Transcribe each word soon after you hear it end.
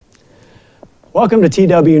Welcome to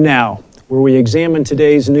TW Now, where we examine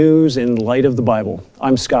today's news in light of the Bible.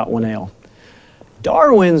 I'm Scott Winnail.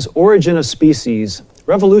 Darwin's Origin of Species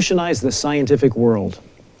revolutionized the scientific world.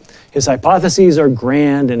 His hypotheses are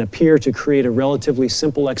grand and appear to create a relatively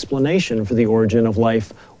simple explanation for the origin of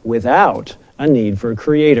life without a need for a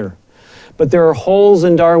creator. But there are holes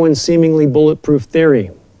in Darwin's seemingly bulletproof theory.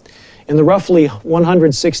 In the roughly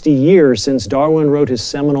 160 years since Darwin wrote his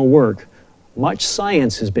seminal work, much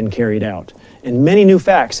science has been carried out, and many new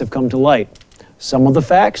facts have come to light. Some of the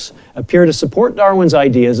facts appear to support Darwin's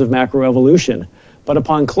ideas of macroevolution, but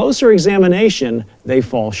upon closer examination, they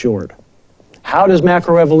fall short. How does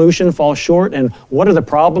macroevolution fall short, and what are the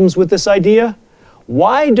problems with this idea?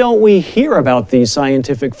 Why don't we hear about these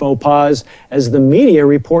scientific faux pas as the media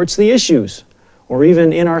reports the issues, or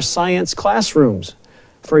even in our science classrooms?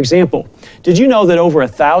 For example, did you know that over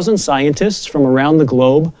 1,000 scientists from around the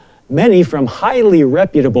globe, many from highly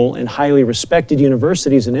reputable and highly respected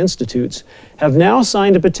universities and institutes, have now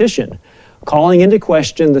signed a petition calling into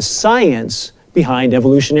question the science behind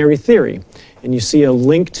evolutionary theory? And you see a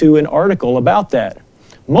link to an article about that.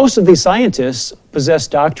 Most of these scientists possess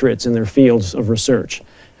doctorates in their fields of research.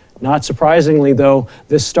 Not surprisingly, though,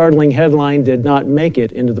 this startling headline did not make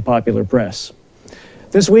it into the popular press.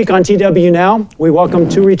 This week on TW Now, we welcome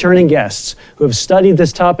two returning guests who have studied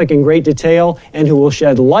this topic in great detail and who will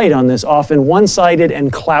shed light on this often one-sided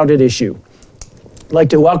and clouded issue. I'd like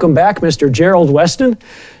to welcome back Mr. Gerald Weston.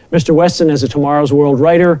 Mr. Weston is a Tomorrow's World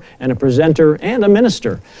writer and a presenter and a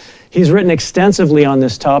minister. He's written extensively on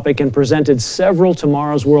this topic and presented several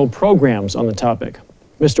Tomorrow's World programs on the topic.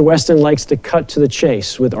 Mr. Weston likes to cut to the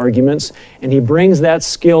chase with arguments, and he brings that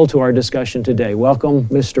skill to our discussion today. Welcome,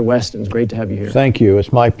 Mr. Weston. It's great to have you here. Thank you.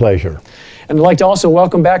 It's my pleasure. And I'd like to also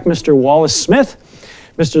welcome back Mr. Wallace Smith.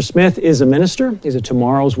 Mr. Smith is a minister, he's a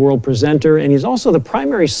Tomorrow's World presenter, and he's also the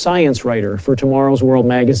primary science writer for Tomorrow's World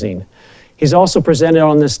magazine. He's also presented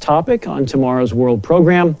on this topic on Tomorrow's World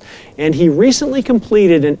program, and he recently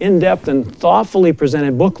completed an in-depth and thoughtfully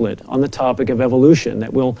presented booklet on the topic of evolution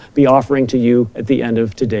that we'll be offering to you at the end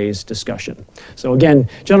of today's discussion. So again,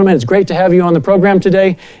 gentlemen, it's great to have you on the program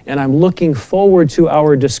today, and I'm looking forward to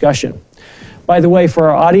our discussion. By the way, for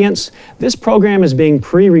our audience, this program is being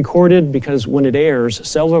pre-recorded because when it airs,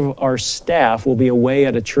 several of our staff will be away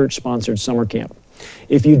at a church-sponsored summer camp.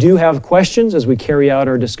 If you do have questions as we carry out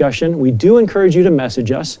our discussion, we do encourage you to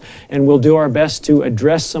message us, and we'll do our best to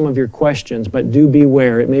address some of your questions, but do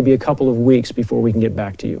beware, it may be a couple of weeks before we can get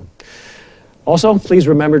back to you. Also, please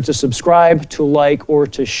remember to subscribe, to like, or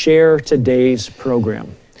to share today's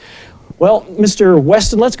program. Well, Mr.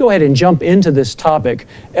 Weston, let's go ahead and jump into this topic,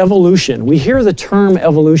 evolution. We hear the term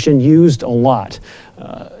evolution used a lot.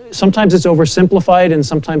 Sometimes it's oversimplified and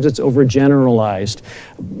sometimes it's overgeneralized.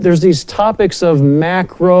 There's these topics of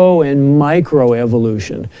macro and micro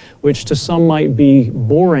evolution, which to some might be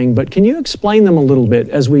boring, but can you explain them a little bit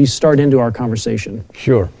as we start into our conversation?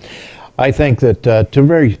 Sure. I think that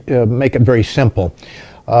to make it very simple,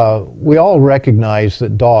 we all recognize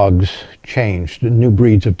that dogs changed, new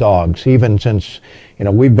breeds of dogs. Even since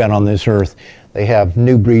we've been on this earth, they have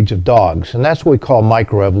new breeds of dogs, and that's what we call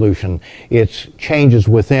microevolution. It's changes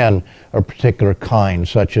within a particular kind,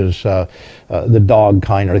 such as the dog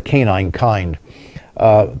kind or the canine kind.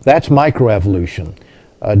 That's microevolution.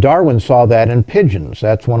 Darwin saw that in pigeons.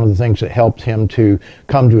 That's one of the things that helped him to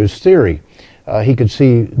come to his theory. He could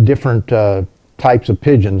see different types of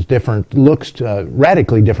pigeons, different looks,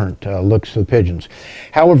 radically different looks of pigeons.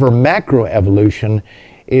 However, macroevolution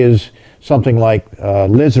is something like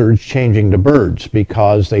lizards changing to birds,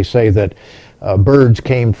 because they say that birds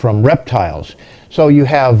came from reptiles. So you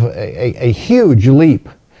have a huge leap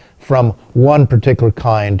from one particular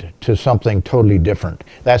kind to something totally different.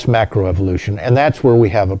 That's macroevolution, and that's where we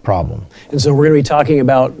have a problem. And so we're going to be talking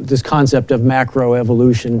about this concept of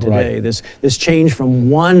macroevolution today, right. This change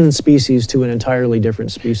from one species to an entirely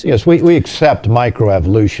different species. Yes, we accept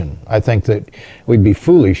microevolution. I think that we'd be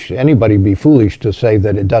foolish, anybody would be foolish to say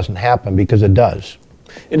that it doesn't happen, because it does.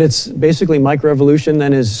 And it's basically microevolution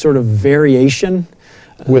then is sort of variation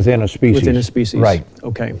within a species. Within a species. Right.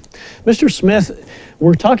 Okay. Mr. Smith,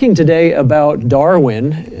 we're talking today about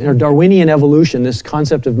Darwin, or Darwinian evolution, this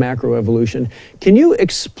concept of macroevolution. Can you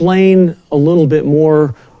explain a little bit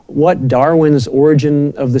more what Darwin's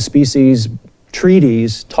Origin of the Species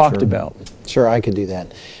treatise talked about? Sure, I could do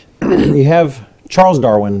that. You have Charles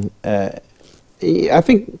Darwin. I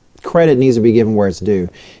think credit needs to be given where it's due.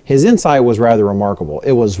 His insight was rather remarkable.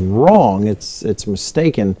 It was wrong, it's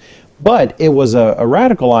mistaken, but it was a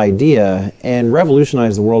radical idea and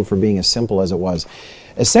revolutionized the world for being as simple as it was.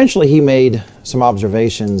 Essentially, he made some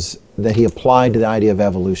observations that he applied to the idea of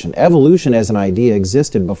evolution. Evolution as an idea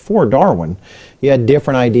existed before Darwin. You had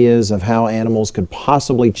different ideas of how animals could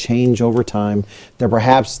possibly change over time, that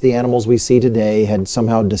perhaps the animals we see today had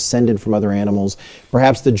somehow descended from other animals.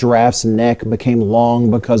 Perhaps the giraffe's neck became long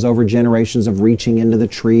because over generations of reaching into the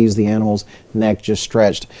trees, the animal's neck just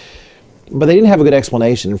stretched. But they didn't have a good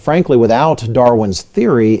explanation. And frankly, without Darwin's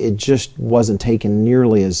theory, it just wasn't taken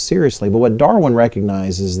nearly as seriously. But what Darwin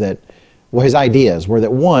recognized is that, well, his ideas were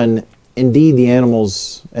that, one, indeed the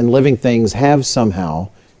animals and living things have somehow,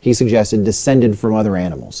 he suggested, descended from other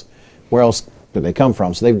animals. Where else did they come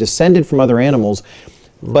from? So they've descended from other animals.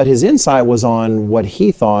 But his insight was on what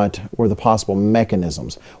he thought were the possible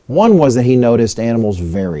mechanisms. One was that he noticed animals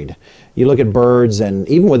varied. You look at birds, and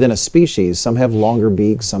even within a species, some have longer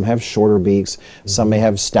beaks, some have shorter beaks, some may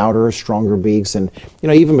have stouter or stronger beaks, and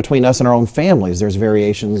even between us and our own families, there's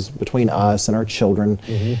variations between us and our children.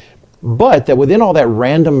 But that within all that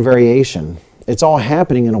random variation, it's all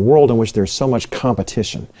happening in a world in which there's so much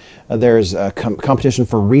competition. There's a competition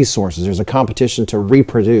for resources. There's a competition to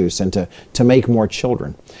reproduce and to make more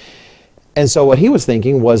children. And so what he was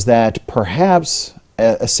thinking was that perhaps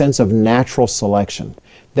a sense of natural selection,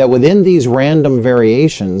 that within these random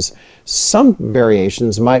variations, some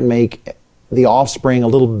variations might make the offspring a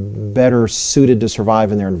little better suited to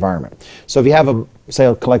survive in their environment. So if you have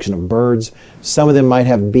a collection of birds, some of them might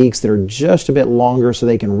have beaks that are just a bit longer so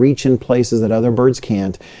they can reach in places that other birds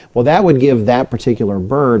can't. Well, that would give that particular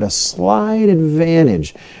bird a slight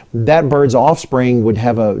advantage. That bird's offspring would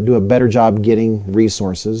do a better job getting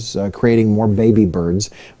resources, creating more baby birds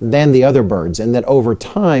than the other birds. And that over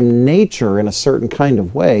time, nature in a certain kind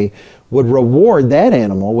of way would reward that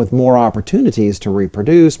animal with more opportunities to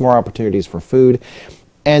reproduce, more opportunities for food,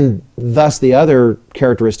 and thus the other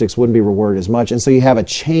characteristics wouldn't be rewarded as much. And so you have a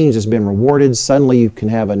change that's been rewarded. Suddenly you can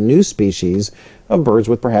have a new species of birds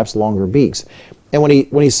with perhaps longer beaks. And when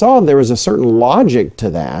he saw there was a certain logic to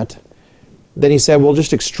that, then he said, well,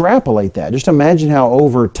 just extrapolate that. Just imagine how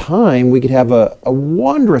over time we could have a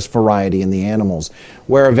wondrous variety in the animals,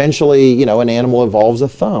 where eventually, an animal evolves a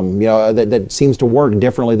thumb, that seems to work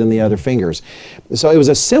differently than the other fingers. So it was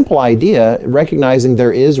a simple idea, recognizing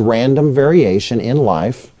there is random variation in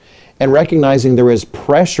life and recognizing there is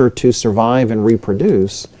pressure to survive and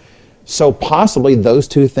reproduce. So possibly those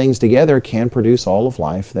two things together can produce all of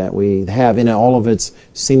life that we have in all of its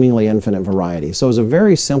seemingly infinite variety. So it was a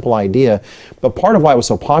very simple idea, but part of why it was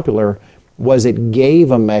so popular was it gave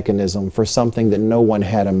a mechanism for something that no one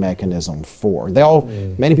had a mechanism for.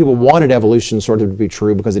 Many people wanted evolution sort of to be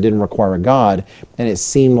true because it didn't require a God, and it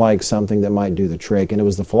seemed like something that might do the trick, and it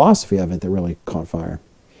was the philosophy of it that really caught fire.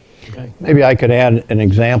 Okay. Maybe I could add an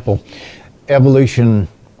example. Evolution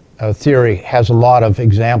theory has a lot of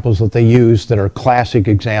examples that they use that are classic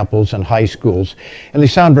examples in high schools, and they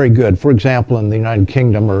sound very good. For example, in the United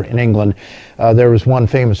Kingdom or in England, there was one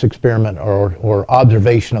famous experiment or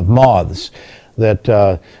observation of moths,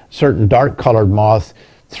 that certain dark-colored moth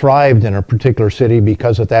thrived in a particular city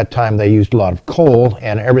because at that time they used a lot of coal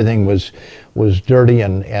and everything was dirty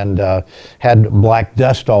and had black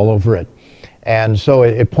dust all over it. And so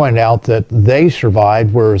it pointed out that they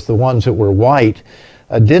survived, whereas the ones that were white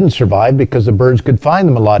didn't survive because the birds could find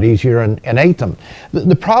them a lot easier and ate them.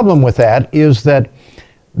 The problem with that is that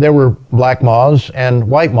there were black moths and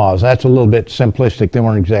white moths. That's a little bit simplistic. They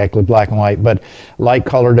weren't exactly black and white, but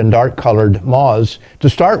light-colored and dark-colored moths to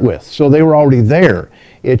start with. So they were already there.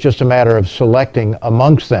 It's just a matter of selecting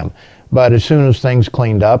amongst them. But as soon as things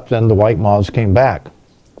cleaned up, then the white moths came back.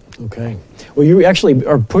 Okay. Well, you actually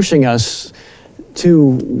are pushing us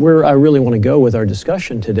to where I really want to go with our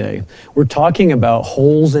discussion today. We're talking about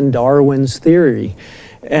holes in Darwin's theory.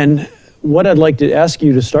 And what I'd like to ask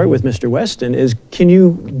you to start with, Mr. Weston, is can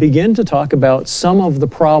you begin to talk about some of the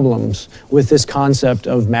problems with this concept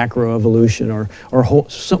of macroevolution,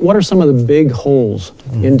 what are some of the big holes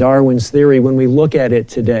in Darwin's theory when we look at it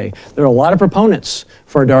today? There are a lot of proponents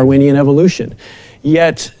for Darwinian evolution,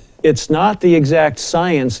 yet it's not the exact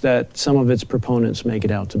science that some of its proponents make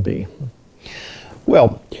it out to be.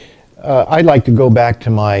 Well, I'd like to go back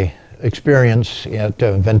to my experience at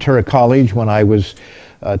Ventura College when I was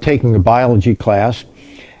taking a biology class,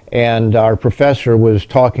 and our professor was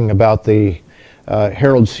talking about the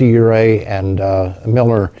Harold C. Urey and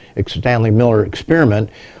Stanley Miller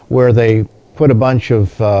experiment, where they put a bunch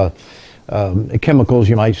of chemicals,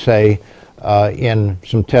 you might say, in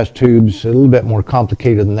some test tubes, a little bit more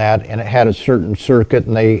complicated than that, and it had a certain circuit,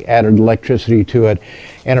 and they added electricity to it,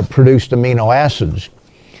 and it produced amino acids.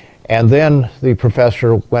 And then the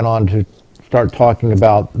professor went on to start talking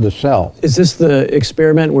about the cell. Is this the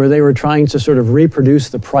experiment where they were trying to sort of reproduce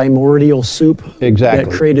the primordial soup Exactly.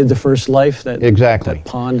 that created the first life, Exactly. that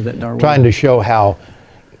pond that Darwin... Trying to show how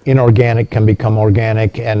inorganic can become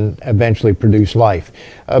organic and eventually produce life.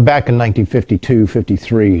 Back in 1952,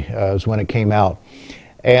 53 is when it came out.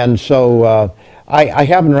 And so I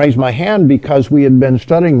haven't raised my hand because we had been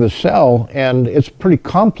studying the cell, and it's pretty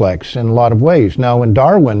complex in a lot of ways. Now, when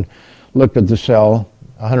Darwin looked at the cell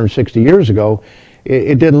 160 years ago,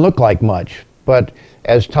 it didn't look like much. But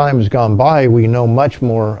as time has gone by, we know much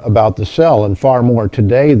more about the cell, and far more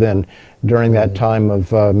today than during that time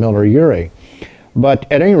of Miller-Urey. But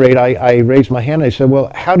at any rate, I raised my hand. I said,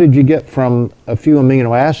 well, how did you get from a few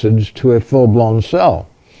amino acids to a full-blown cell?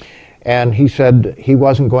 And he said he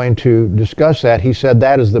wasn't going to discuss that. He said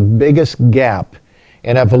that is the biggest gap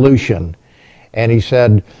in evolution. And he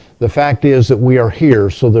said, the fact is that we are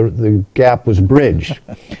here, so the gap was bridged.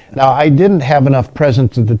 Now, I didn't have enough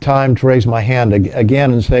presence at the time to raise my hand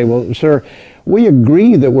again and say, well, sir, we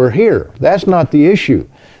agree that we're here. That's not the issue.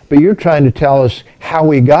 But you're trying to tell us how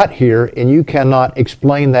we got here, and you cannot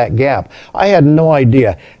explain that gap. I had no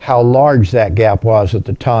idea how large that gap was at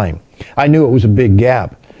the time. I knew it was a big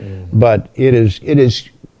gap, but it is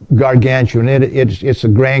gargantuan. It's the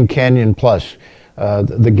Grand Canyon plus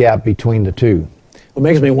the gap between the two. It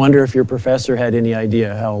makes me wonder if your professor had any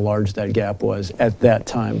idea how large that gap was at that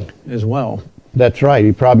time as well. That's right.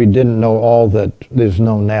 He probably didn't know all that is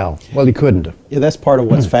known now. Well, he couldn't have. Yeah, that's part of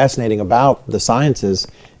what's fascinating about the sciences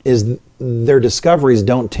is their discoveries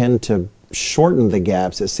don't tend to shorten the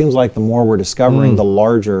gaps. It seems like the more we're discovering, the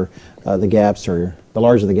larger the gaps are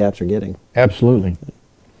getting. Absolutely.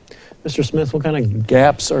 Mr. Smith, what kind of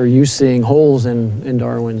gaps are you seeing, holes in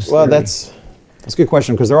Darwin's Well, theory? that's a good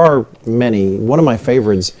question because there are many. One of my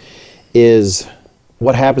favorites is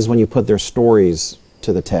what happens when you put their stories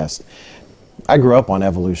to the test. I grew up on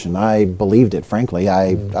evolution. I believed it, frankly.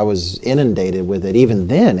 I was inundated with it even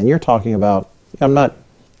then. And you're talking about, I'm not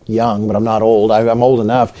young, but I'm not old. I'm old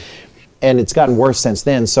enough. And it's gotten worse since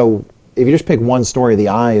then. So if you just pick one story, the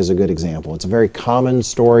eye is a good example. It's a very common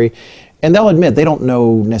story. And they'll admit they don't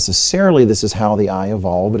know necessarily this is how the eye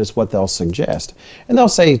evolved, but it's what they'll suggest. And they'll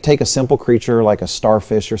say, take a simple creature like a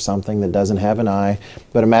starfish or something that doesn't have an eye,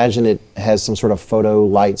 but imagine it has some sort of photo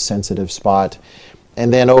light sensitive spot.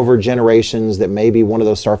 And then over generations that maybe one of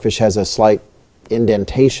those starfish has a slight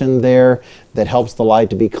indentation there that helps the light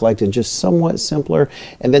to be collected just somewhat simpler.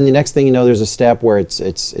 And then the next thing you know, there's a step where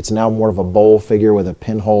it's now more of a bowl figure with a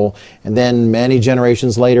pinhole. And then many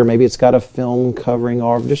generations later, maybe it's got a film covering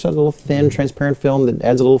or just a little thin transparent film that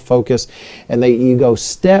adds a little focus. And you go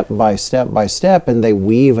step by step by step, and they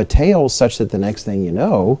weave a tail such that the next thing you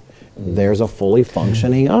know, there's a fully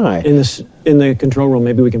functioning eye. In the control room,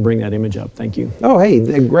 maybe we can bring that image up. Thank you. Oh,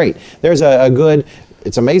 hey, great. There's a good,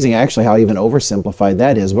 it's amazing actually how even oversimplified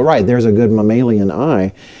that is, but right, there's a good mammalian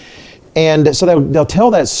eye. And so they'll tell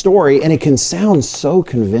that story, and it can sound so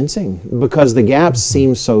convincing because the gaps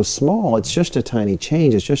seem so small. It's just a tiny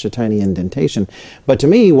change, it's just a tiny indentation. But to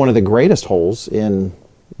me, one of the greatest holes in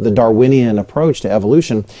the Darwinian approach to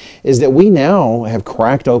evolution is that we now have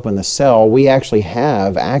cracked open the cell. We actually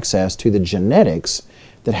have access to the genetics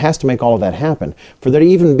that has to make all of that happen. For there to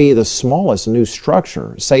even be the smallest new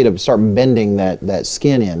structure, say to start bending that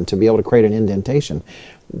skin in to be able to create an indentation,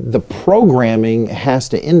 the programming has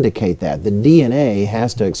to indicate that. The DNA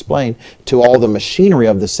has to explain to all the machinery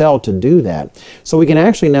of the cell to do that. So we can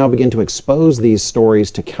actually now begin to expose these stories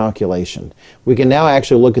to calculation. We can now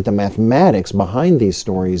actually look at the mathematics behind these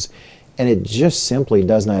stories, and it just simply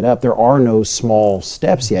does not add up. There are no small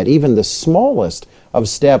steps yet. Even the smallest of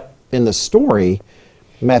step in the story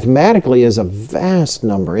mathematically is a vast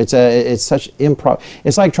number. It's such improv.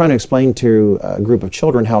 It's like trying to explain to a group of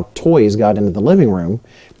children how toys got into the living room,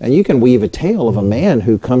 and you can weave a tale of a man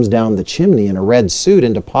who comes down the chimney in a red suit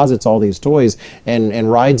and deposits all these toys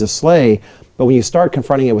and rides a sleigh. But when you start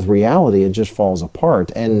confronting it with reality, it just falls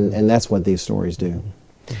apart, and that's what these stories do.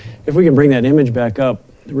 If we can bring that image back up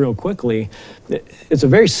real quickly, it's a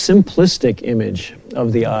very simplistic image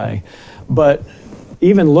of the eye, but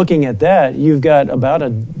even looking at that, you've got about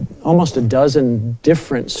almost a dozen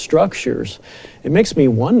different structures. It makes me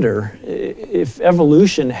wonder, if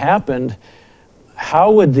evolution happened,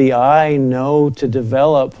 how would the eye know to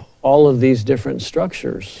develop all of these different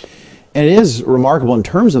structures? And it is remarkable in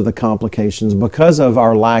terms of the complications. Because of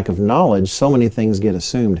our lack of knowledge, so many things get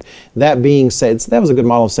assumed. That being said, that was a good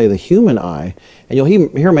model of, say, the human eye. And you'll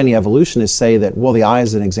hear many evolutionists say that, well, the eye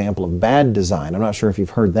is an example of bad design. I'm not sure if you've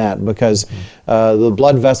heard that, because the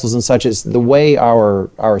blood vessels and such, it's the way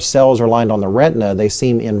our cells are lined on the retina, they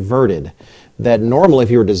seem inverted. that normally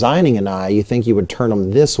if you were designing an eye, you think you would turn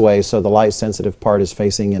them this way so the light sensitive part is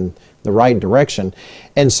facing in the right direction.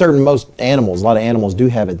 And most animals, a lot of animals do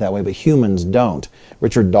have it that way, but humans don't.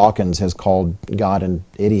 Richard Dawkins has called God an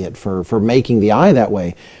idiot for making the eye that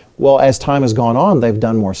way. Well, as time has gone on, they've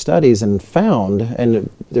done more studies and found, and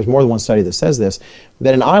there's more than one study that says this,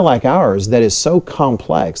 that an eye like ours that is so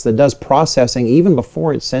complex, that does processing even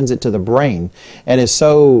before it sends it to the brain, and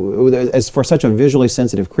as for such a visually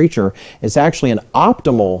sensitive creature, it's actually an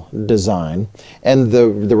optimal design, and the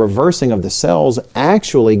reversing of the cells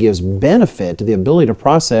actually gives benefit to the ability to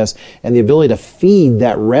process and the ability to feed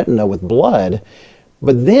that retina with blood.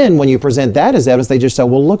 But then when you present that as evidence, they just say,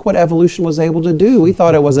 well, look what evolution was able to do. We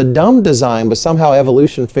thought it was a dumb design, but somehow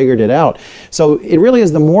evolution figured it out. So it really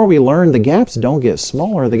is, the more we learn, the gaps don't get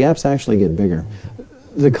smaller, the gaps actually get bigger.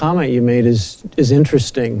 The comment you made is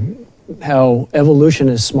interesting, how evolution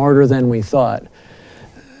is smarter than we thought.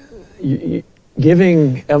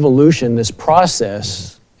 Giving evolution, this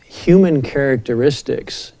process, human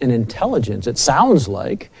characteristics and intelligence, it sounds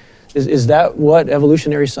like. Is that what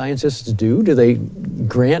evolutionary scientists do? Do they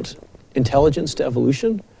grant intelligence to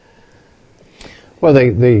evolution? Well,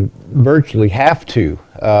 they virtually have to.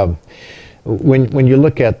 When you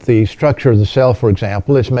look at the structure of the cell, for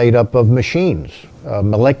example, it's made up of machines,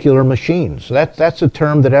 molecular machines. That's a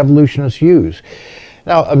term that evolutionists use.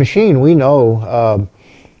 Now, a machine, we know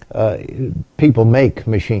people make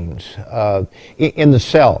machines. In the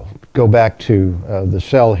cell, go back to the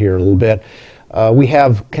cell here a little bit, we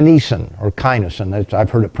have kinesin or kinesin. I've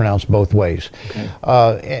heard it pronounced both ways.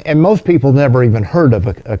 Okay. And most people never even heard of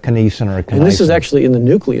a kinesin or a kinesin. And this is actually in the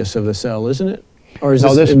nucleus of the cell, isn't it? Or is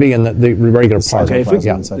this would be in the regular part. Okay,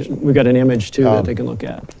 we've got an image too that they can look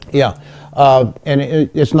at. Yeah, and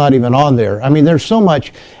it's not even on there. I mean, there's so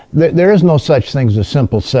much. There is no such thing as a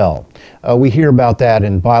simple cell. We hear about that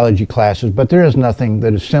in biology classes, but there is nothing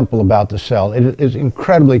that is simple about the cell. It is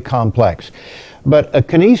incredibly complex. But a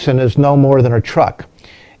kinesin is no more than a truck.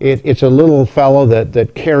 It's a little fellow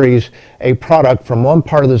that carries a product from one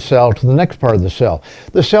part of the cell to the next part of the cell.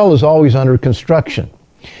 The cell is always under construction.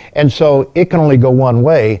 And so it can only go one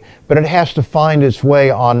way, but it has to find its way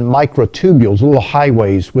on microtubules, little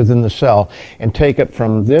highways within the cell, and take it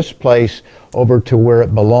from this place over to where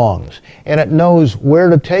it belongs. And it knows where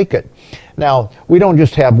to take it. Now, we don't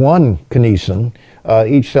just have one kinesin.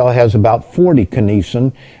 Each cell has about 40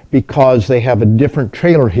 kinesin because they have a different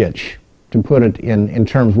trailer hitch, to put it in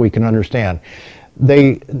terms we can understand.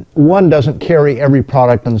 One doesn't carry every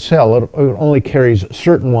product in the cell. It only carries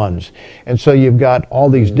certain ones. And so you've got all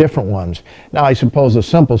these different ones. Now, I suppose a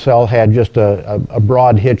simple cell had just a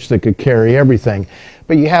broad hitch that could carry everything.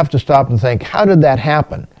 But you have to stop and think, how did that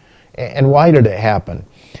happen? And why did it happen?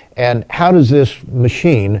 And how does this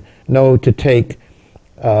machine know to take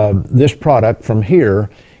this product from here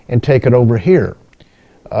and take it over here?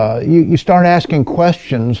 You start asking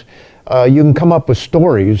questions. You can come up with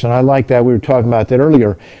stories, and I like that. We were talking about that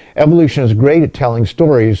earlier. Evolution is great at telling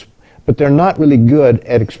stories, but they're not really good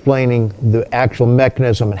at explaining the actual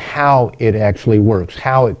mechanism and how it actually works,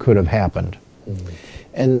 how it could have happened.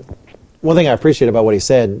 And one thing I appreciate about what he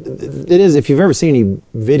said, it is, if you've ever seen any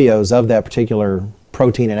videos of that particular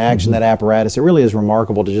protein in action, that apparatus, it really is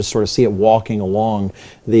remarkable to just sort of see it walking along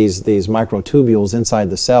these microtubules inside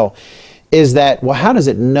the cell. Is that, well, how does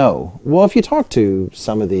it know? Well, if you talk to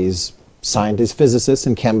some of these scientists, physicists,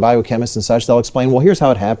 and biochemists and such, they'll explain, well, here's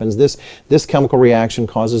how it happens. This chemical reaction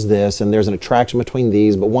causes this, and there's an attraction between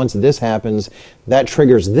these, but once this happens, that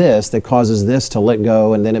triggers this, that causes this to let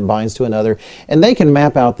go, and then it binds to another. And they can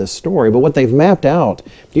map out this story, but what they've mapped out,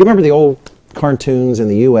 do you remember the old cartoons in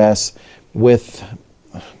the U.S. with...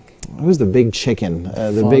 who's the big chicken,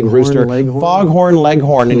 the big rooster? Foghorn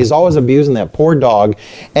Leghorn, and he's always abusing that poor dog.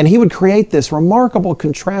 And he would create this remarkable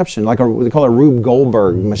contraption, like they call it a Rube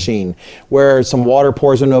Goldberg machine, where some water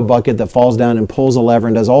pours into a bucket that falls down and pulls a lever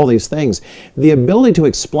and does all these things. The ability to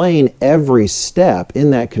explain every step in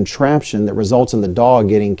that contraption that results in the dog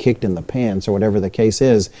getting kicked in the pants or whatever the case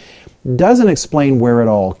is, doesn't explain where it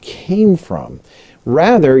all came from.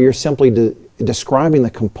 Rather, you're simply describing the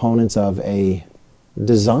components of a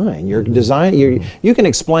design. You can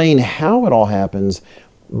explain how it all happens,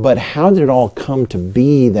 but how did it all come to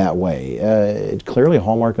be that way? It's clearly a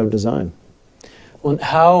hallmark of design. Well,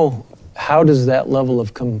 how does that level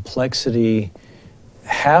of complexity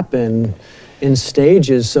happen in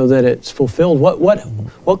stages so that it's fulfilled?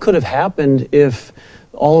 What could have happened if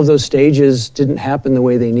all of those stages didn't happen the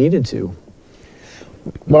way they needed to?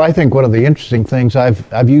 Well, I think one of the interesting things,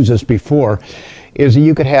 I've used this before, is that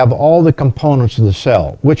you could have all the components of the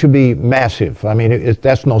cell, which would be massive. I mean,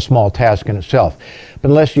 that's no small task in itself. But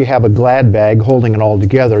unless you have a Glad bag holding it all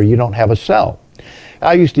together, you don't have a cell.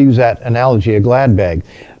 I used to use that analogy, a Glad bag.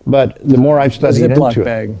 But the more I've studied into it,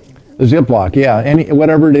 bag. a Ziploc, yeah,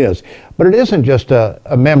 whatever it is. But it isn't just a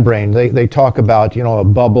membrane. They talk about, a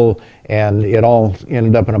bubble, and it all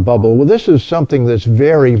ended up in a bubble. Well, this is something that's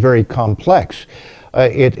very, very complex.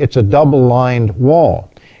 It's a double-lined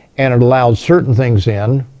wall, and it allows certain things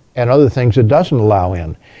in and other things it doesn't allow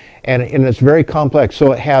in. And it's very complex.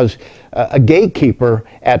 So it has a gatekeeper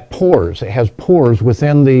at pores. It has pores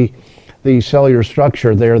within the cellular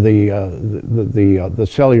structure there, the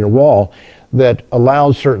cellular wall, that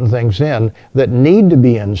allows certain things in that need to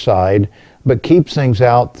be inside, but keeps things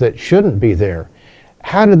out that shouldn't be there.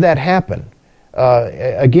 How did that happen?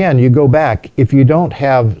 Again, you go back. If you don't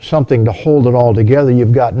have something to hold it all together,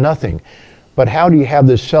 you've got nothing. But how do you have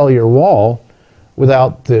this cellular wall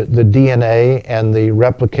without the DNA and the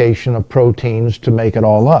replication of proteins to make it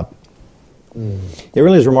all up? It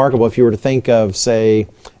really is remarkable if you were to think of, say,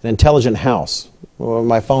 an intelligent house. Well,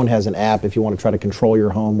 my phone has an app if you want to try to control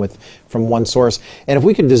your home from one source. And if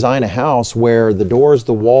we could design a house where the doors,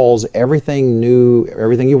 the walls, everything knew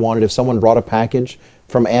everything you wanted. If someone brought a package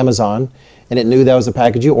from Amazon and it knew that was the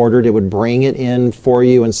package you ordered, it would bring it in for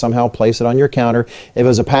you and somehow place it on your counter. If it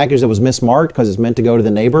was a package that was mismarked because it's meant to go to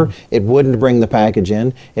the neighbor, it wouldn't bring the package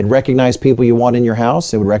in. It recognized people you want in your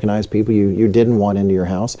house. It would recognize people you didn't want into your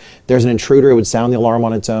house. If there's an intruder, it would sound the alarm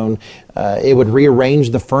on its own. It would rearrange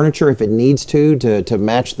the furniture if it needs to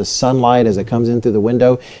match the sunlight as it comes in through the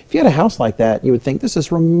window. If you had a house like that, you would think, this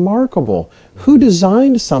is remarkable. Who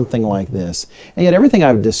designed something like this? And yet everything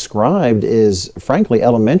I've described is, frankly,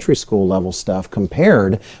 elementary school level stuff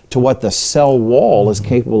compared to what the cell wall is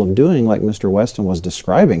capable of doing, like Mr. Weston was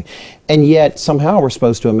describing. And yet somehow we're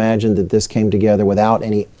supposed to imagine that this came together without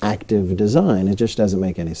any active design. It just doesn't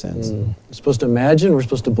make any sense. We're supposed to imagine, we're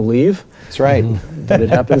supposed to believe. That's right. That it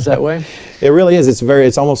happens that way. It really is.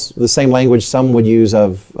 It's almost the same language some would use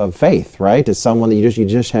of faith, right? It's someone that you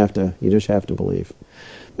just have to believe.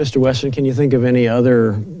 Mr. Weston, can you think of any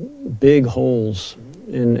other big holes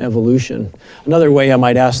in evolution? Another way I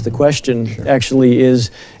might ask the question, actually, is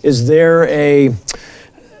there a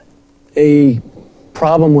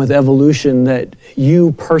problem with evolution that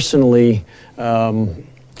you personally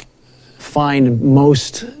find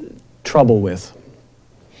most trouble with?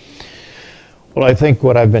 Well, I think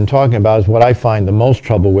what I've been talking about is what I find the most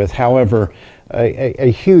trouble with. However, a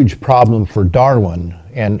huge problem for Darwin,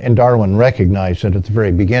 and Darwin recognized it at the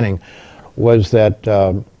very beginning, was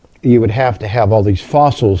that you would have to have all these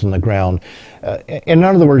fossils in the ground. In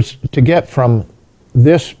other words, to get from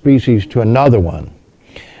this species to another one,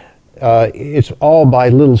 it's all by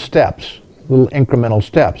little steps, little incremental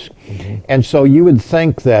steps. And so you would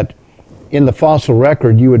think that in the fossil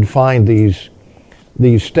record you would find these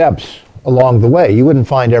steps along the way. You wouldn't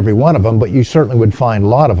find every one of them, but you certainly would find a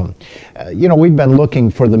lot of them. We've been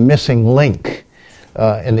looking for the missing link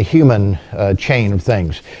in the human chain of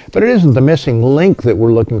things. But it isn't the missing link that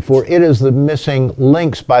we're looking for. It is the missing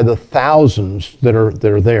links by the thousands that are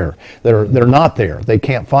there. They're not there. They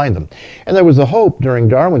can't find them. And there was a hope during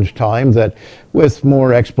Darwin's time that with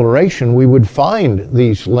more exploration we would find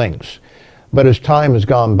these links. But as time has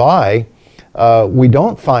gone by, we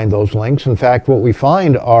don't find those links. In fact, what we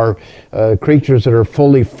find are creatures that are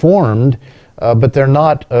fully formed, but they're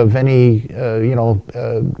not of any,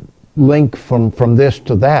 link from this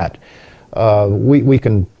to that. We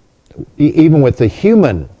can, even with the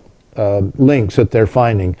human links that they're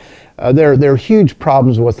finding, there are huge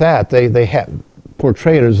problems with that. They have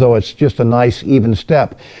portray it as though it's just a nice even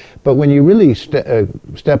step. But when you really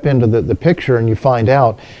step into the picture and you find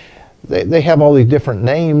out, they have all these different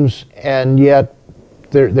names, and yet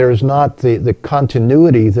there is not the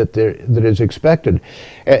continuity that is expected.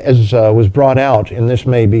 As was brought out, and this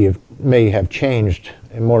may have changed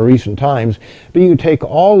in more recent times, but you take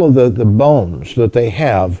all of the bones that they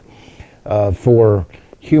have for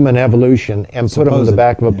human evolution and put them in the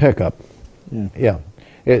back of a pickup. Yeah.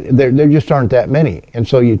 There just aren't that many. And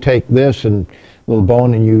so you take this and little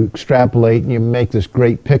bone and you extrapolate and you make this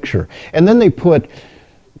great picture. And then they put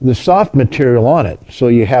the soft material on it, so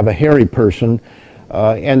you have a hairy person,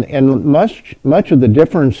 and much of the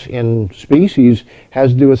difference in species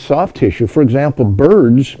has to do with soft tissue. For example,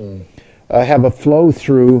 birds have a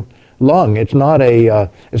flow-through lung. It's not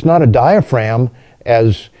a diaphragm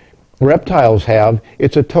as reptiles have.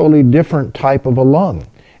 It's a totally different type of a lung.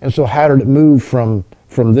 And so how did it move from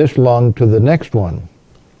this lung to the next one?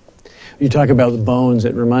 You talk about the bones.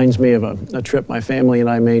 It reminds me of a trip my family and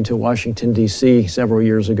I made to Washington, D.C. several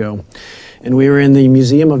years ago. and we were in the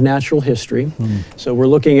Museum of Natural History. So we're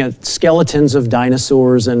looking at skeletons of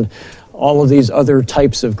dinosaurs and all of these other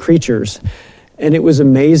types of creatures. And it was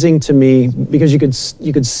amazing to me because you could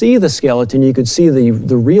see the skeleton, you could see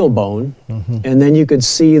the real bone, and then you could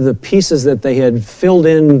see the pieces that they had filled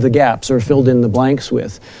in the gaps or filled in the blanks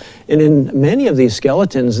with. And in many of these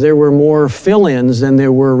skeletons, there were more fill-ins than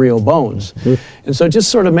there were real bones. And so it just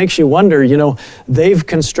sort of makes you wonder, you know, they've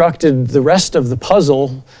constructed the rest of the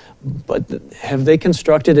puzzle, but have they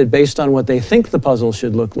constructed it based on what they think the puzzle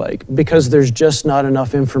should look like? Because there's just not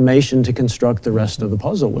enough information to construct the rest of the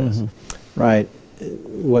puzzle with. Right.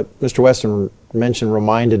 What Mr. Weston mentioned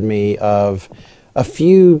reminded me of a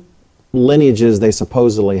few lineages they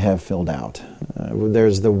supposedly have filled out.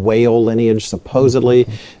 There's the whale lineage, supposedly.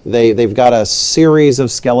 They've got a series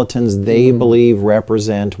of skeletons they believe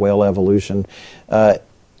represent whale evolution.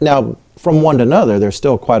 Now, from one to another, there's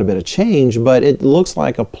still quite a bit of change, but it looks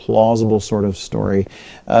like a plausible sort of story.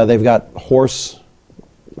 They've got horse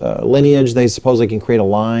lineage. They supposedly can create a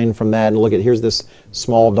line from that and look at, here's this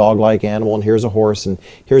small dog-like animal, and here's a horse, and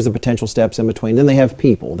here's the potential steps in between. Then they have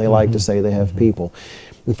people. They like to say they have people.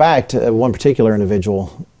 In fact, one particular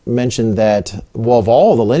individual mentioned that, well, of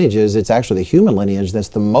all the lineages, it's actually the human lineage that's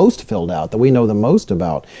the most filled out, that we know the most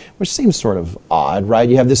about, which seems sort of odd, right?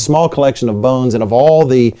 You have this small collection of bones, and of all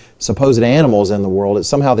the supposed animals in the world, it's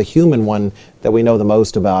somehow the human one that we know the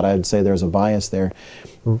most about. I'd say there's a bias there.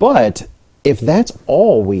 But if that's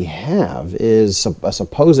all we have is a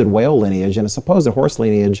supposed whale lineage and a supposed horse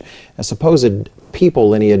lineage, a supposed people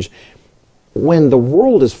lineage, when the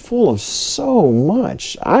world is full of so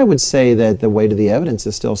much, I would say that the weight of the evidence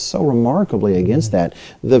is still so remarkably against that.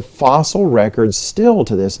 The fossil record still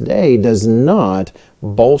to this day does not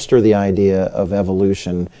bolster the idea of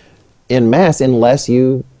evolution en masse unless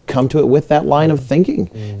you come to it with that line of thinking.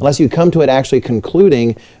 Unless you come to it actually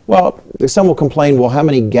concluding, well, some will complain, well, how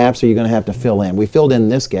many gaps are you going to have to fill in? We filled in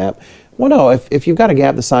this gap. Well, no, if you've got a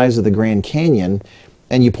gap the size of the Grand Canyon,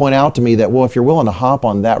 and you point out to me that, well, if you're willing to hop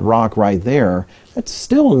on that rock right there, that's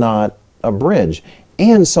still not a bridge.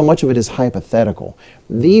 And so much of it is hypothetical.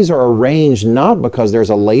 These are arranged not because there's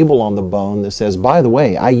a label on the bone that says, by the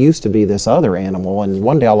way, I used to be this other animal, and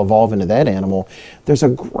one day I'll evolve into that animal. There's a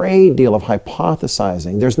great deal of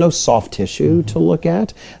hypothesizing. There's no soft tissue to look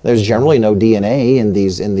at. There's generally no DNA in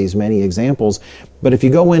these many examples. But if you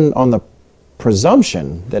go in on the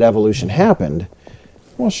presumption that evolution happened,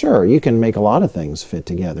 well, sure, you can make a lot of things fit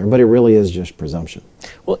together, but it really is just presumption.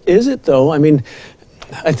 Well, is it though? I mean,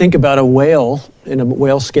 I think about a whale in a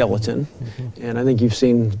whale skeleton, and I think you've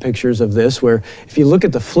seen pictures of this, where if you look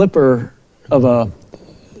at the flipper of a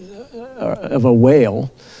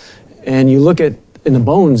whale, and you look at in the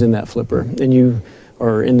bones in that flipper, and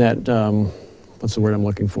or in that what's the word I'm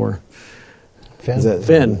looking for? Fin?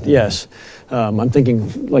 Fin, yes. I'm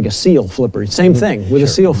thinking like a seal flipper. Same thing with a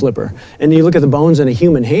seal flipper. And you look at the bones in a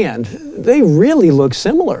human hand, they really look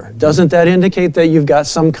similar. Doesn't that indicate that you've got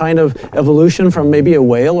some kind of evolution from maybe a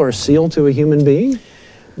whale or a seal to a human being?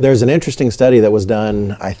 There's an interesting study that was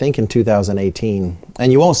done, I think, in 2018.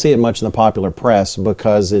 And you won't see it much in the popular press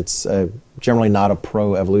because it's generally not a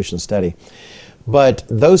pro-evolution study. But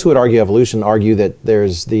those who would argue evolution argue that there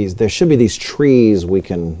should be these trees we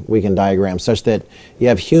can diagram, such that you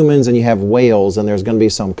have humans and you have whales, and there's going to be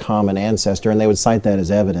some common ancestor, and they would cite that as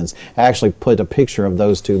evidence. I actually put a picture of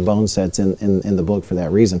those two bone sets in the book for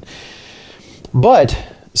that reason. But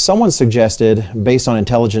someone suggested, based on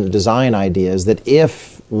intelligent design ideas, that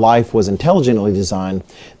if life was intelligently designed,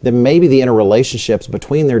 then maybe the interrelationships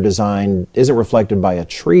between their design isn't reflected by a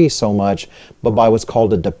tree so much, but by what's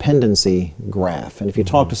called a dependency graph. And if you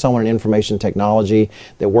talk to someone in information technology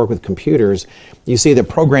that work with computers, you see that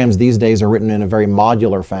programs these days are written in a very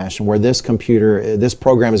modular fashion, where this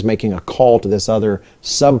program is making a call to this other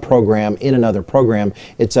sub-program in another program.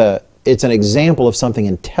 It's an example of something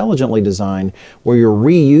intelligently designed where you're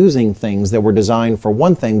reusing things that were designed for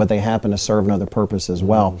one thing, but they happen to serve another purpose as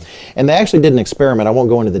well. And they actually did an experiment. I won't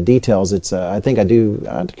go into the details. It's I think I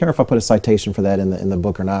don't care if I put a citation for that in the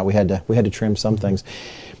book or not. We had to trim some things.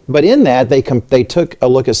 But in that, they took a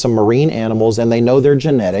look at some marine animals, and they know their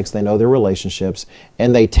genetics, they know their relationships,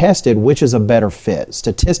 and they tested which is a better fit.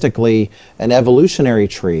 Statistically, an evolutionary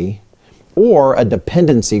tree or a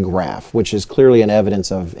dependency graph, which is clearly an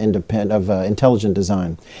evidence of intelligent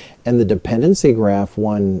design. And the dependency graph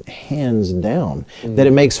won hands down. That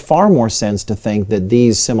it makes far more sense to think that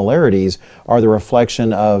these similarities are the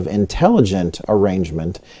reflection of intelligent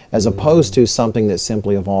arrangement as opposed to something that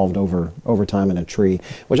simply evolved over time in a tree,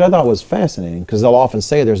 which I thought was fascinating, because they'll often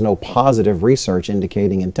say there's no positive research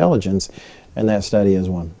indicating intelligence, and that study is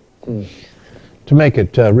one. to make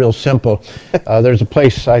it real simple, there's a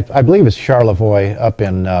place, I believe it's Charlevoix up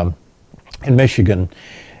in Michigan,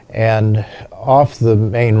 and off the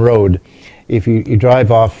main road, if you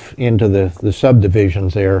drive off into the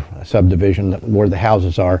subdivisions there, subdivision where the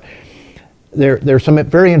houses are, there's some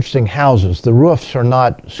very interesting houses. The roofs are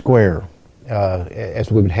not square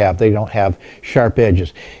as we would have. They don't have sharp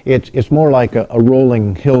edges. It's more like a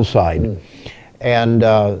rolling hillside. And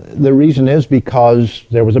the reason is because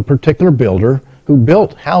there was a particular builder who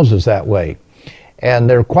built houses that way. And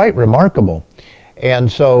they're quite remarkable.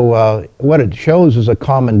 And so what it shows is a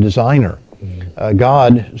common designer.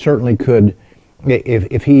 God certainly could,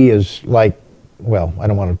 if he is like, well, I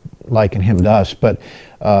don't want to liken him to us, but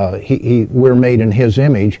we're made in his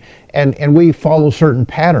image, and we follow certain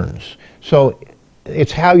patterns. So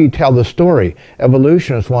it's how you tell the story.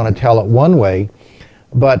 Evolutionists want to tell it one way,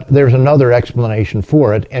 but there's another explanation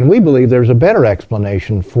for it, and we believe there's a better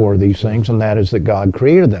explanation for these things, and that is that God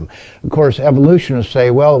created them. Of course, evolutionists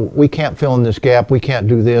say, well, we can't fill in this gap, we can't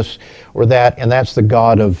do this or that, and that's the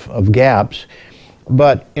God of gaps.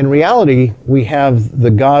 But in reality, we have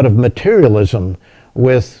the God of materialism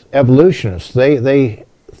with evolutionists. They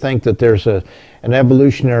think that there's an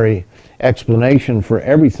evolutionary explanation for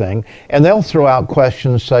everything, and they'll throw out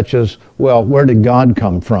questions such as, well, where did God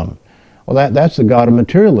come from? Well, that's the God of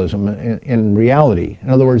materialism in reality.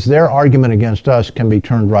 In other words, their argument against us can be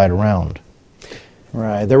turned right around.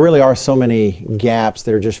 Right. There really are so many gaps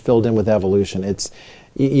that are just filled in with evolution.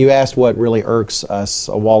 You asked what really irks us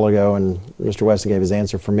a while ago, and Mr. Weston gave his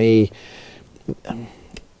answer. For me,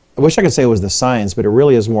 I wish I could say it was the science, but it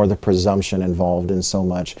really is more the presumption involved in so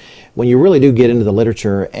much. When you really do get into the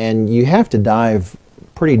literature, and you have to dive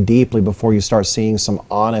pretty deeply before you start seeing some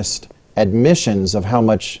honest admissions of how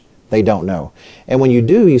much they don't know. And when you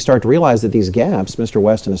do, you start to realize that these gaps Mr.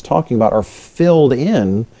 Weston is talking about are filled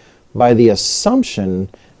in by the assumption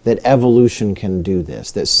that evolution can do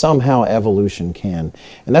this, that somehow evolution can.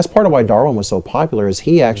 And that's part of why Darwin was so popular, is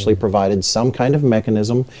he actually provided some kind of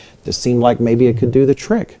mechanism that seemed like maybe it could do the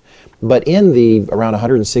trick. But in the around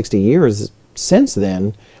 160 years since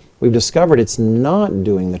then, we've discovered it's not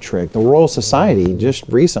doing the trick. The Royal Society just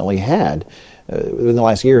recently had, in the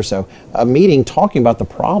last year or so, a meeting talking about the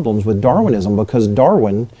problems with Darwinism, because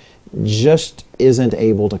Darwin just isn't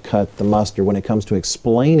able to cut the mustard when it comes to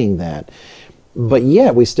explaining that. But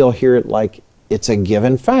yet we still hear it like it's a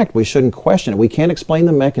given fact. We shouldn't question it. We can't explain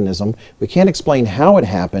the mechanism. We can't explain how it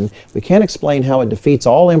happened. We can't explain how it defeats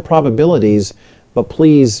all improbabilities, but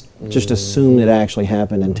please just assume it actually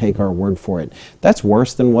happened and take our word for it. That's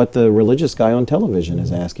worse than what the religious guy on television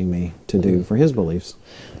is asking me to do for his beliefs.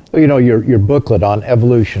 Well, you know, your booklet on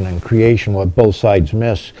evolution and creation, what both sides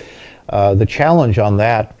miss, the challenge on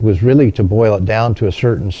that was really to boil it down to a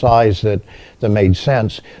certain size that made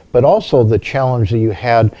sense, but also the challenge that you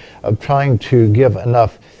had of trying to give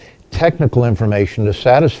enough technical information to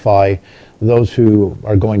satisfy those who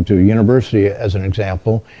are going to university, as an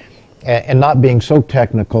example, and not being so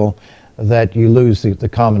technical that you lose the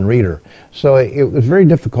common reader. So it was very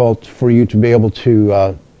difficult for you to be able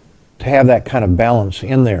to have that kind of balance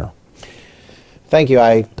in there. Thank you.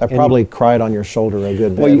 I probably cried on your shoulder a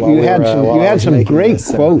good bit. Well, you had some great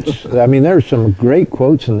quotes. I mean, there's some great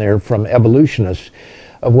quotes in there from evolutionists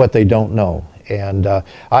of what they don't know. And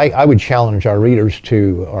I would challenge our readers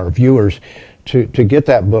our viewers to get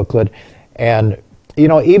that booklet. And, you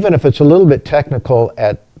know, even if it's a little bit technical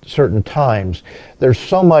at certain times, there's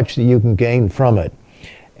so much that you can gain from it.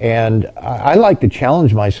 And I like to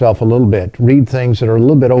challenge myself a little bit, read things that are a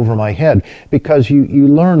little bit over my head, because you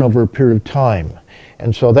learn over a period of time.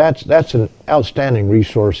 And so that's an outstanding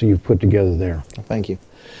resource that you've put together there. Thank you.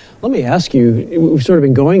 Let me ask you, we've sort of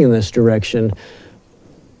been going in this direction.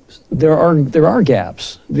 There are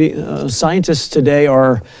gaps. The scientists today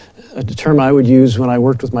are, a term I would use when I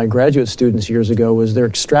worked with my graduate students years ago, was they're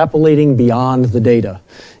extrapolating beyond the data.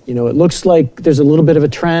 You know, it looks like there's a little bit of a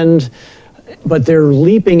trend, but they're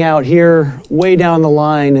leaping out here way down the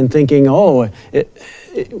line and thinking, oh,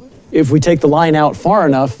 if we take the line out far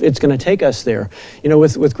enough, it's going to take us there. You know,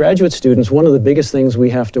 with graduate students, one of the biggest things we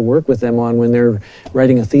have to work with them on when they're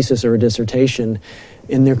writing a thesis or a dissertation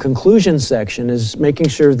in their conclusion section is making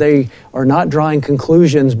sure they are not drawing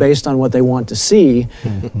conclusions based on what they want to see,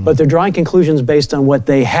 but they're drawing conclusions based on what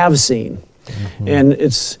they have seen. And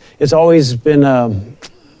it's always been,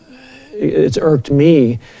 it's irked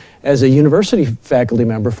me as a university faculty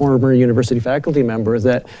member, former university faculty member,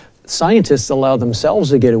 that scientists allow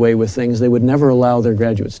themselves to get away with things they would never allow their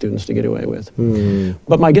graduate students to get away with.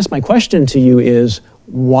 But I guess my question to you is,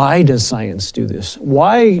 why does science do this?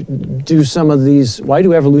 Why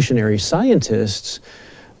do evolutionary scientists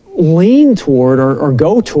lean toward or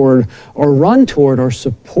go toward or run toward or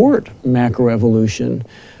support macroevolution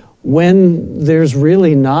when there's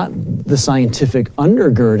really not the scientific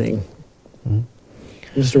undergirding?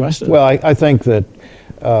 Mr. Weston? Well, I think that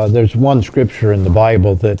there's one scripture in the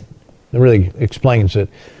Bible that really explains it.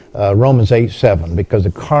 Romans 8:7, because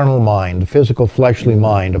the carnal mind, the physical fleshly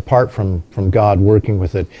mind, apart from God working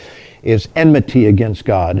with it, is enmity against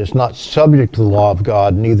God. It's not subject to the law of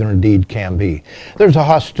God, neither indeed can be. There's a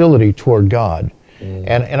hostility toward God.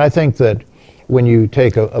 And I think that when you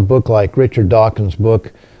take a book like Richard Dawkins'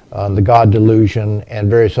 book, The God Delusion, and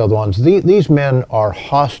various other ones, these men are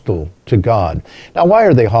hostile to God. Now, why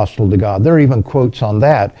are they hostile to God? There are even quotes on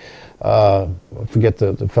that. I forget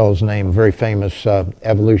the fellow's name, a very famous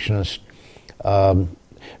evolutionist,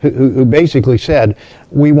 who basically said,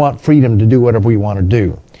 we want freedom to do whatever we want to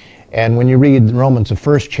do. And when you read Romans, the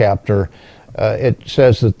first chapter, it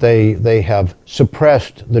says that they have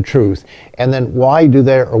suppressed the truth. And then why do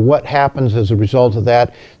they, or what happens as a result of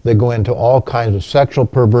that? They go into all kinds of sexual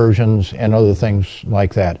perversions and other things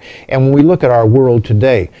like that. And when we look at our world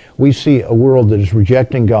today, we see a world that is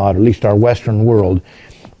rejecting God, at least our Western world.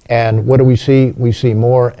 And what do we see? We see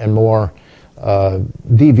more and more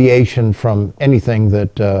deviation from anything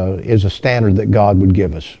that is a standard that God would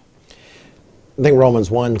give us. I think Romans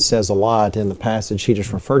 1 says a lot in the passage he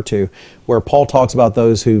just referred to, where Paul talks about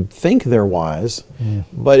those who think they're wise,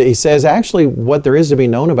 but he says actually what there is to be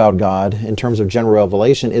known about God in terms of general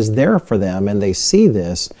revelation is there for them, and they see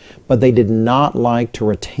this, but they did not like to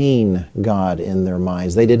retain God in their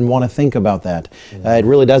minds. They didn't want to think about that. It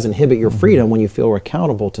really does inhibit your freedom when you feel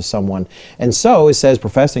accountable to someone. And so it says,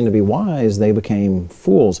 professing to be wise, they became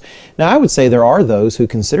fools. Now I would say there are those who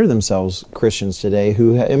consider themselves Christians today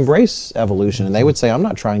who embrace evolution, and they would say, I'm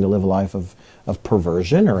not trying to live a life of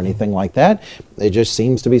perversion or anything like that. It just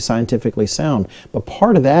seems to be scientifically sound. But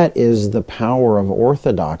part of that is the power of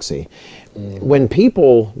orthodoxy. When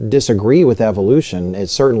people disagree with evolution at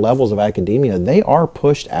certain levels of academia, they are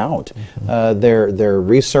pushed out. Their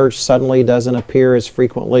research suddenly doesn't appear as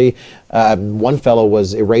frequently. One fellow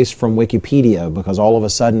was erased from Wikipedia because all of a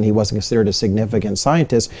sudden he wasn't considered a significant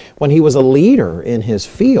scientist when he was a leader in his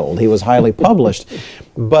field. He was highly published.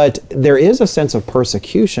 But there is a sense of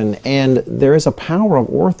persecution, and there is a power of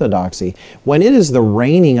orthodoxy. When it is the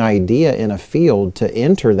reigning idea in a field to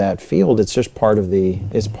enter that field, it's just part of the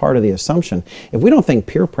assumption. If we don't think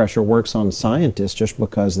peer pressure works on scientists just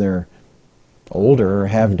because they're older or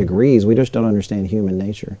have degrees, we just don't understand human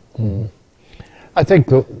nature. I think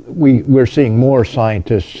that we're seeing more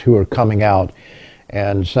scientists who are coming out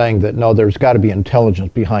and saying that, no, there's got to be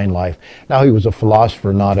intelligence behind life. Now, he was a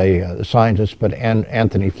philosopher, not a scientist, but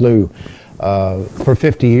Anthony Flew, for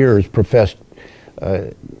 50 years professed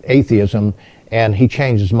atheism, and he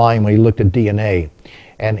changed his mind when he looked at DNA.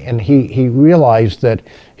 And he realized that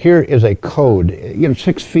here is a code,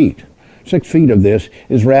 6 feet. 6 feet of this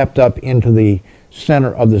is wrapped up into the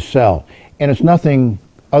center of the cell. And it's nothing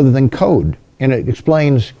other than code. And it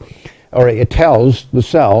explains, or it tells the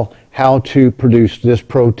cell how to produce this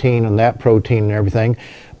protein and that protein and everything.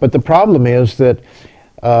 But the problem is that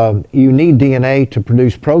you need DNA to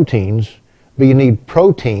produce proteins, but you need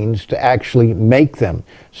proteins to actually make them.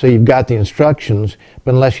 So you've got the instructions,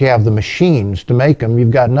 but unless you have the machines to make them,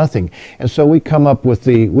 you've got nothing. And so we come up with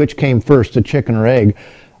the which came first, the chicken or egg,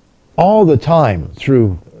 all the time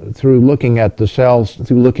through looking at the cells,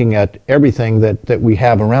 through looking at everything that we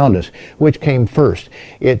have around us. Which came first?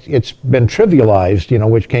 It's been trivialized,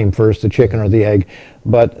 which came first, the chicken or the egg,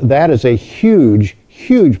 but that is a huge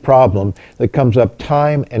problem that comes up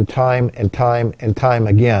time and time and time and time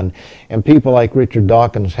again. And people like Richard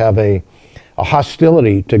Dawkins have a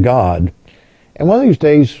hostility to God. And one of these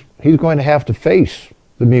days, he's going to have to face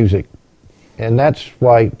the music. And that's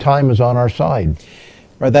why time is on our side.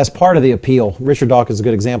 Right, that's part of the appeal. Richard Dawkins is a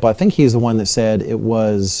good example. I think he's the one that said it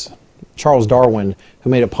was Charles Darwin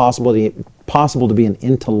who made it possible to be an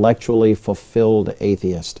intellectually fulfilled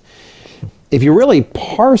atheist. If you really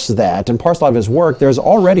parse that and parse a lot of his work, there's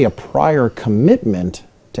already a prior commitment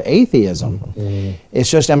to atheism.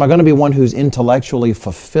 It's just, am I going to be one who's intellectually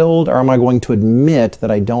fulfilled, or am I going to admit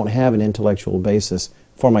that I don't have an intellectual basis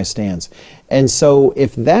for my stance? And so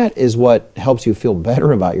if that is what helps you feel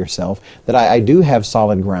better about yourself, that I do have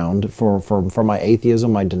solid ground for my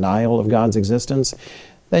atheism, my denial of God's existence,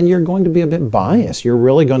 then you're going to be a bit biased. You're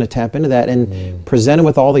really going to tap into that, and presented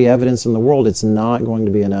with all the evidence in the world, it's not going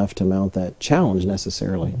to be enough to mount that challenge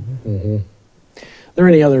necessarily. Are there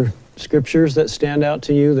any other scriptures that stand out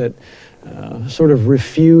to you that sort of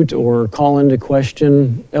refute or call into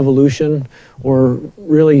question evolution, or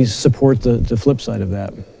really support the flip side of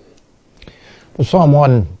that? Well, Psalm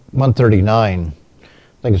 1 139,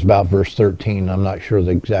 I think it's about verse 13, I'm not sure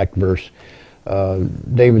the exact verse.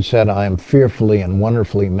 David said, I am fearfully and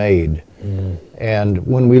wonderfully made. And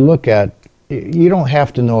when we look at, you don't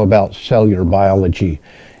have to know about cellular biology.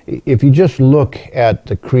 If you just look at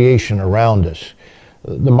the creation around us,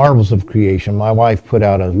 the marvels of creation. My wife put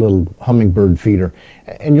out a little hummingbird feeder,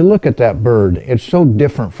 and you look at that bird, it's so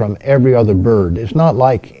different from every other bird. It's not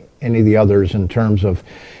like any of the others in terms of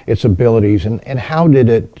its abilities, and how did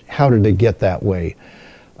it get that way?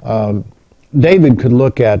 David could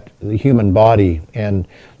look at the human body and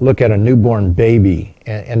look at a newborn baby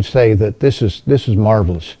and say that this is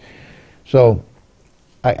marvelous. So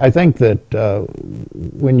I think that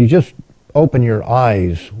when you just open your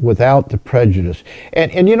eyes without the prejudice,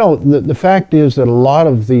 and you know, the fact is that a lot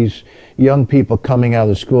of these young people coming out of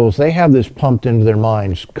the schools, they have this pumped into their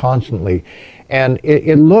minds constantly, and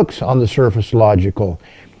it looks on the surface logical,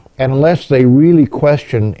 and unless they really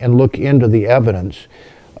question and look into the evidence,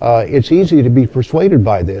 it's easy to be persuaded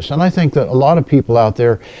by this. And I think that a lot of people out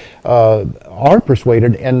there are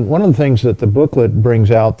persuaded. And one of the things that the booklet brings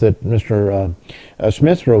out that Mr.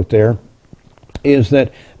 Smith wrote there is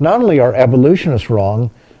that not only are evolutionists wrong,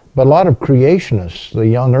 but a lot of creationists, the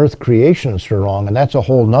young earth creationists, are wrong. And that's a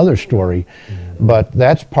whole nother story. But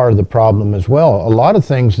that's part of the problem as well. A lot of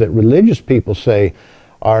things that religious people say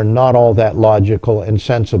are not all that logical and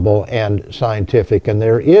sensible and scientific. And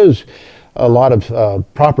there is a lot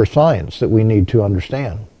of proper science that we need to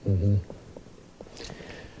understand. Well,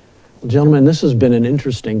 gentlemen, this has been an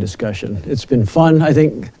interesting discussion. It's been fun. I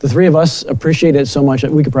think the three of us appreciate it so much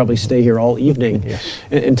that we could probably stay here all evening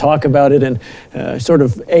and talk about it and sort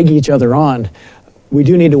of egg each other on. We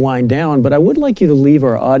do need to wind down, but I would like you to leave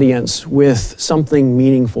our audience with something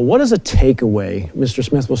meaningful. What is a takeaway? Mr.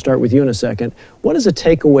 Smith, we'll start with you in a second. What is a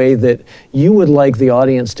takeaway that you would like the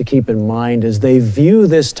audience to keep in mind as they view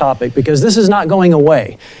this topic? Because this is not going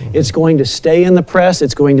away. It's going to stay in the press.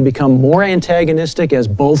 It's going to become more antagonistic as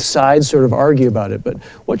both sides sort of argue about it. But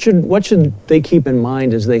what should they keep in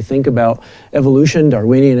mind as they think about evolution,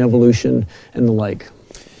 Darwinian evolution, and the like?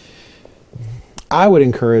 I would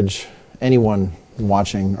encourage anyone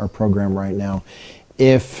watching our program right now,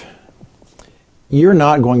 if you're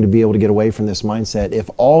not going to be able to get away from this mindset, if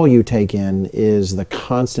all you take in is the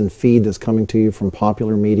constant feed that's coming to you from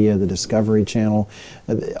popular media, the Discovery Channel,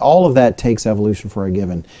 all of that takes evolution for a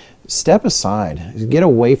given. Step aside, get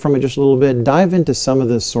away from it just a little bit, dive into some of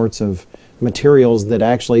the sorts of materials that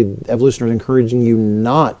actually evolution is encouraging you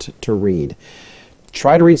not to read.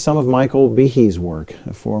 Try to read some of Michael Behe's work.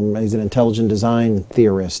 He's an intelligent design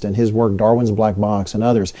theorist, and his work, Darwin's Black Box, and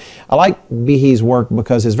others. I like Behe's work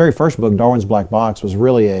because his very first book, Darwin's Black Box, was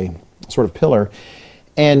really a sort of pillar.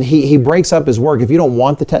 And he breaks up his work. If you don't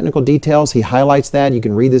want the technical details, he highlights that. You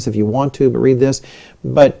can read this if you want to, but read this.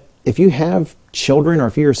 But if you have children, or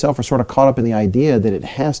if you yourself are sort of caught up in the idea that it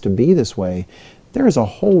has to be this way, there is a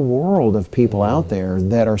whole world of people out there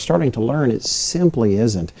that are starting to learn it simply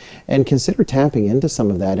isn't. And consider tapping into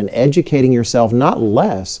some of that and educating yourself, not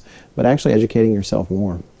less, but actually educating yourself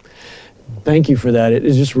more. Thank you for that. It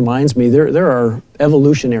just reminds me, there are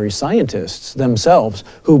evolutionary scientists themselves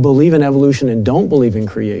who believe in evolution and don't believe in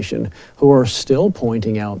creation, who are still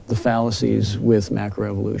pointing out the fallacies with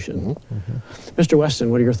macroevolution. Mr.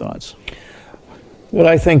 Weston, what are your thoughts? Well,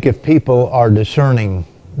 I think if people are discerning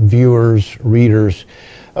viewers, readers,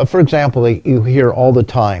 for example, you hear all the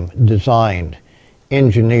time, designed,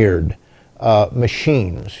 engineered,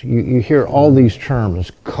 machines. You hear all these terms,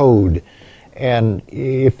 code. And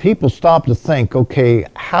if people stop to think, okay,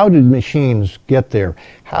 how did machines get there?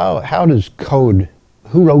 How does code,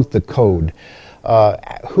 who wrote the code?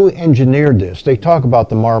 Who engineered this? They talk about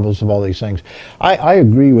the marvels of all these things. I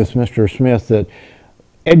agree with Mr. Smith that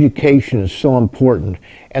education is so important,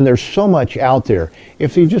 and there's so much out there.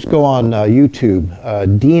 If you just go on YouTube,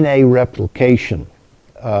 DNA replication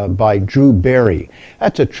by Drew Berry,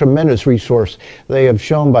 that's a tremendous resource. They have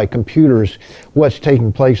shown by computers what's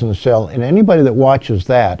taking place in the cell, and anybody that watches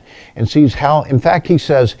that and sees how, in fact, he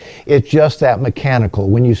says it's just that mechanical.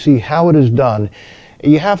 When you see how it is done,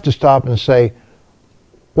 you have to stop and say,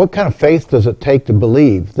 what kind of faith does it take to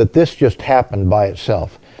believe that this just happened by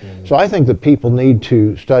itself? So I think that people need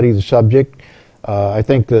to study the subject. I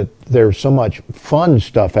think that there's so much fun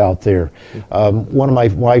stuff out there. One of my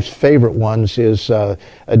wife's favorite ones is A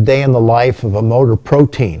Day in the Life of a Motor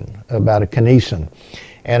Protein, about a kinesin.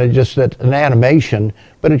 And it's just an animation,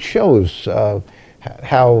 but it shows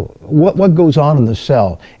what goes on in the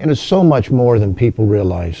cell. And it's so much more than people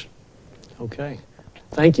realize. Okay.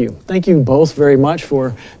 Thank you. Thank you both very much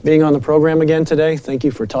for being on the program again today. Thank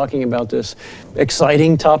you for talking about this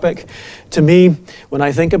exciting topic. To me, when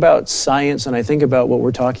I think about science and I think about what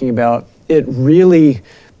we're talking about, it really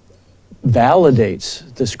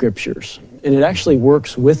validates the scriptures. And it actually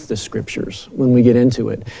works with the scriptures when we get into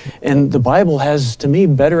it. And the Bible has, to me,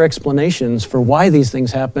 better explanations for why these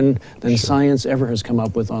things happen than science ever has come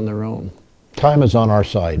up with on their own. Time is on our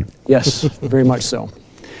side. Yes, very much so.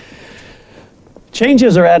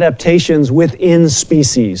 Changes or adaptations within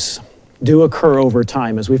species do occur over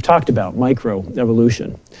time, as we've talked about,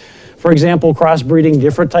 microevolution. For example, crossbreeding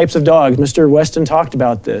different types of dogs, Mr. Weston talked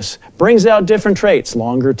about this, brings out different traits,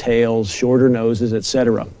 longer tails, shorter noses,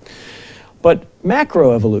 etc. But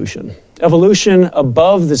macroevolution, evolution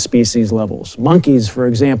above the species levels, monkeys, for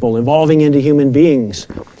example, evolving into human beings,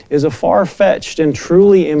 is a far-fetched and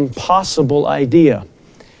truly impossible idea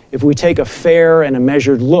if we take a fair and a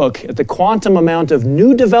measured look at the quantum amount of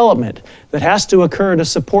new development that has to occur to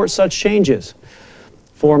support such changes.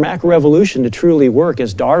 For macroevolution to truly work,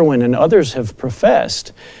 as Darwin and others have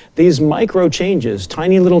professed, these micro changes,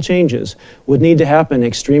 tiny little changes, would need to happen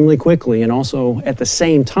extremely quickly and also at the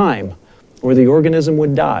same time, or the organism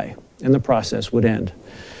would die and the process would end.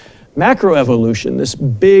 Macroevolution, this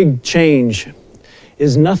big change,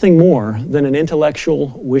 is nothing more than an intellectual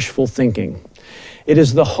wishful thinking. It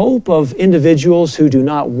is the hope of individuals who do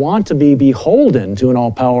not want to be beholden to an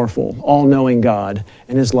all-powerful, all-knowing God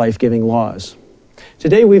and his life-giving laws.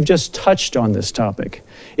 Today we've just touched on this topic.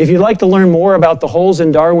 If you'd like to learn more about the holes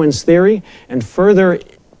in Darwin's theory and further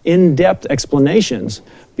in-depth explanations,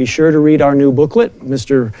 be sure to read our new booklet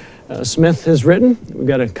Mr. Smith has written. We've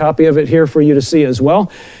got a copy of it here for you to see as well.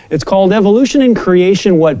 It's called Evolution and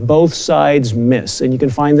Creation, What Both Sides Miss. And you can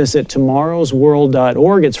find this at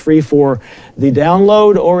tomorrowsworld.org. It's free for the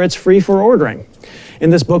download or it's free for ordering. In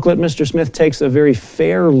this booklet, Mr. Smith takes a very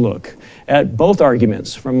fair look at both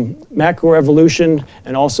arguments from macroevolution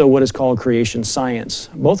and also what is called creation science,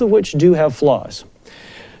 both of which do have flaws.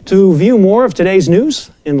 To view more of today's news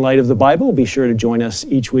in light of the Bible, be sure to join us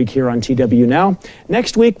each week here on TW Now.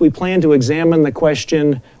 Next week, we plan to examine the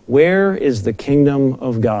question, where is the kingdom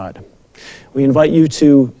of God? We invite you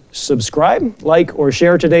to subscribe, like, or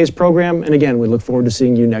share today's program. And again, we look forward to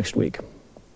seeing you next week.